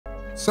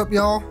What's up,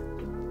 y'all?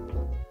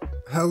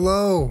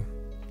 Hello.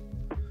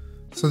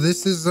 So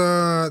this is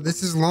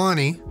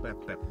Lonnie.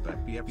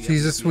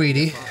 She's a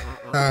sweetie.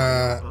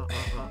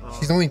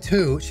 She's only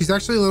 2. She's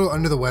actually a little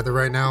under the weather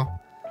right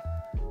now.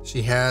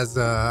 She has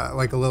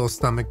like a little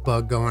stomach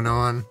bug going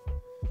on,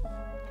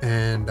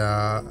 and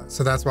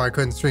so that's why I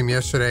couldn't stream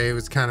yesterday. It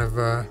was kind of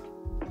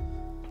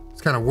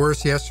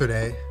worse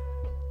yesterday,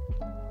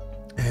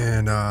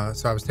 and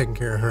so I was taking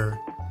care of her.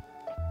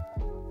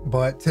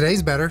 But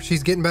today's better.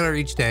 She's getting better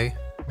each day.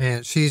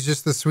 Man, she's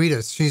just the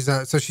sweetest. She's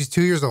so she's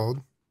 2 years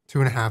old,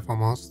 2.5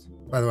 almost.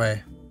 By the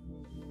way,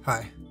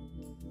 hi,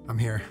 I'm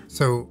here.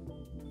 So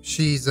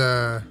she's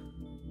a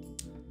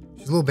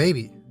little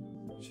baby.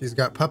 She's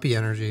got puppy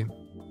energy,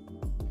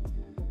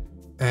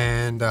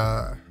 and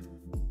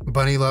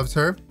Bunny loves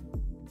her.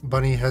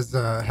 Bunny has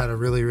had a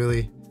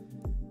really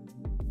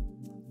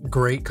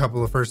great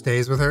couple of first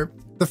days with her.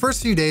 The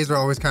first few days are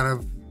always kind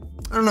of,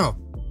 I don't know,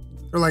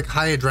 they're like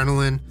high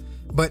adrenaline,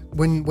 but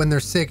when they're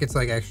sick, it's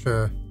like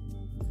extra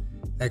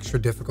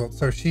difficult.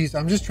 So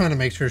I'm just trying to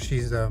make sure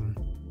she's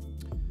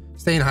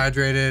staying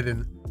hydrated,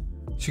 and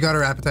she got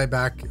her appetite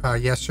back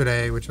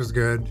yesterday, which was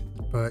good.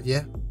 But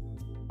yeah,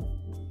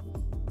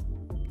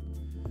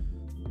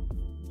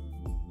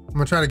 I'm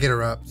gonna try to get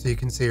her up so you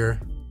can see her.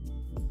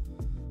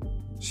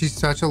 She's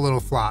such a little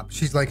flop.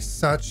 She's like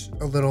such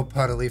a little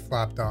puddly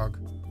flop dog.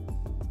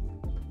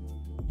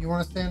 You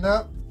want to stand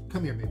up?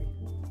 Come here, baby.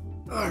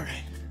 All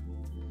right.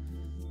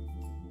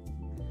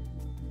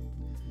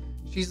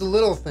 She's a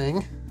little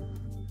thing.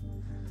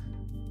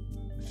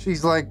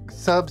 She's like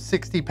sub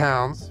 60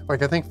 pounds.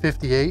 Like I think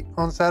 58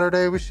 on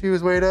Saturday she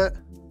was weighed at.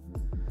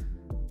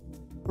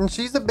 And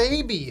she's a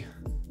baby.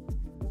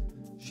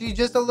 She's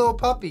just a little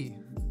puppy.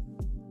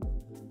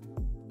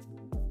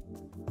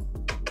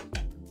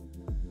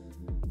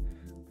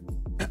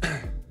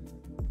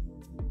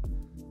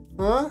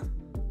 Huh?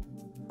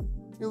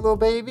 You little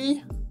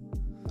baby?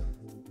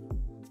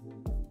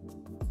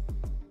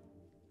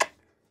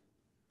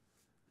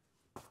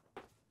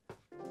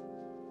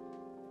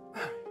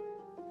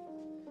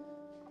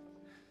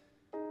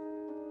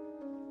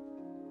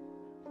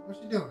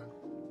 What you doing?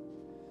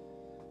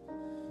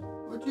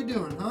 What you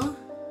doing, huh?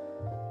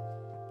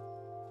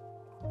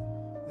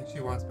 I think she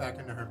wants back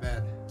into her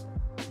bed.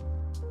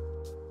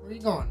 Where are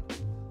you going?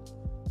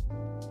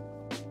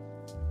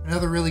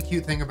 Another really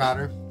cute thing about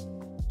her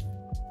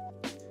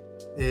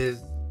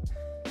is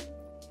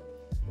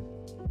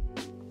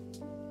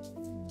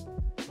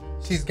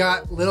she's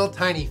got little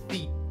tiny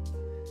feet.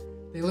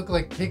 They look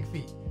like pig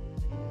feet.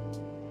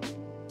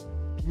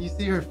 Can you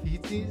see her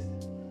feetsies?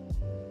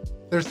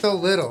 They're so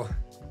little.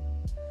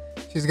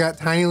 She's got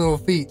tiny little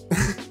feet.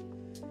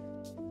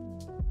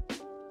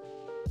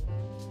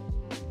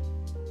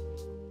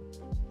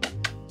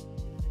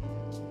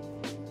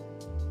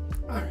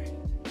 All right.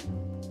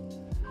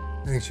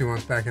 I think she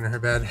wants back into her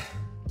bed.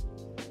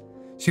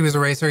 She was a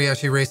racer. Yeah,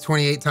 she raced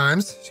 28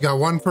 times. She got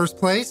 1 first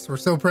place. We're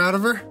so proud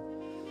of her.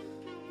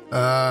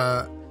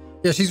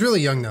 Yeah, she's really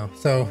young though.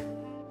 So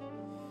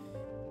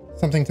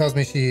something tells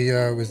me she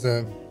was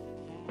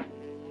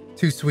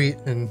too sweet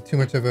and too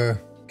much of a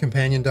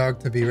companion dog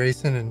to be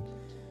racing. And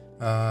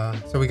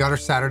so we got her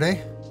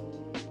Saturday.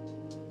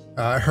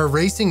 Her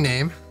racing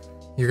name,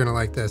 you're gonna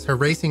like this. Her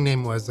racing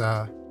name was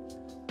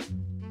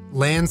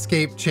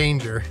Landscape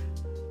Changer,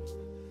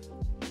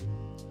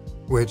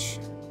 which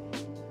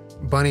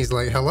Bunny's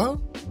like,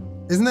 hello?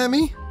 Isn't that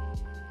me?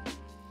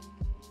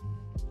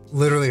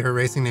 Literally, her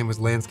racing name was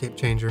Landscape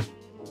Changer.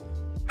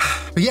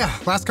 But yeah,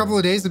 last couple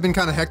of days have been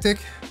kind of hectic.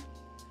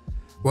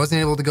 Wasn't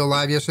able to go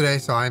live yesterday,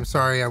 so I'm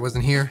sorry I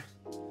wasn't here.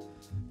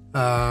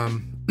 But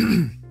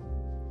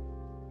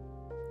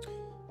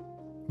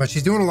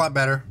she's doing a lot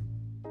better.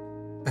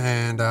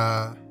 And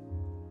I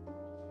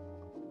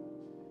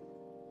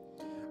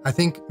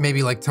think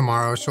maybe like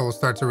tomorrow she'll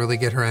start to really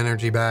get her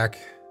energy back.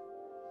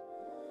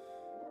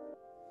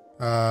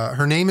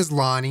 Her name is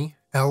Lonnie,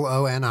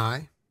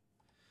 L-O-N-I.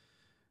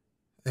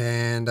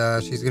 And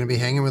she's going to be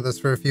hanging with us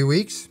for a few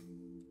weeks.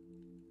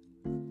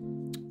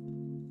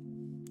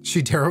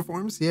 She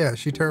terraforms? Yeah,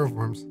 she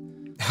terraforms.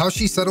 How's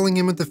she settling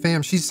in with the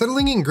fam? She's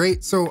settling in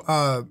great.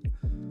 So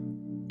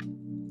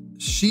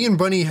she and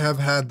Bunny have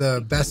had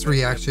the best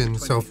reaction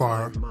so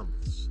far.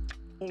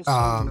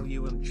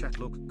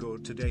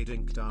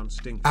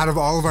 Out of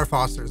all of our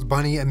fosters,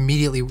 Bunny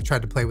immediately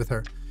tried to play with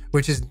her,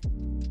 which is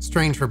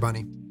strange for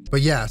Bunny.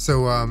 But yeah,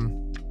 so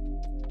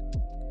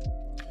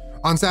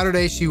on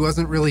Saturday, she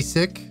wasn't really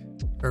sick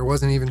or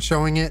wasn't even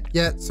showing it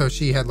yet. So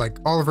she had like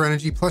all of her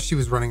energy. Plus she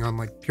was running on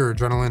like pure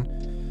adrenaline.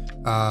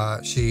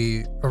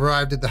 She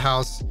arrived at the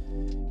house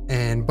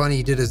and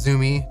Bunny did a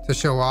zoomie to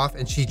show off,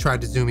 and she tried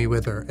to zoomie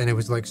with her. And it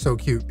was like so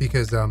cute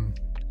because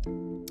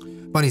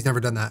Bunny's never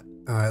done that,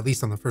 at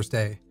least on the first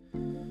day.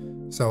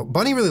 So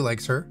Bunny really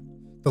likes her.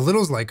 The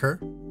littles like her.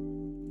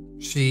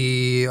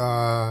 She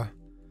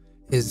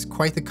is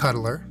quite the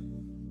cuddler.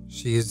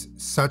 She is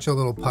such a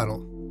little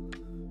puddle.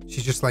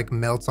 She just like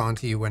melts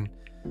onto you when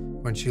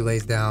she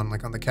lays down,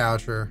 like on the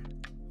couch or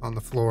on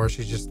the floor.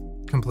 She just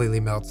completely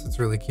melts. It's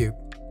really cute.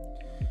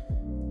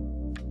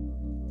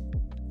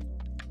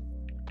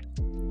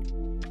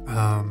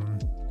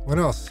 What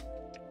else?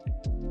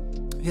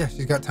 Yeah,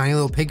 she's got tiny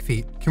little pig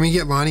feet. Can we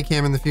get Lonnie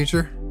Cam in the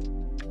future?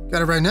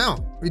 Got it right now.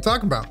 What are you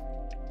talking about?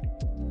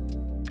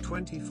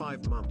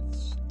 25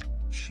 months.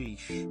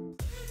 Sheesh.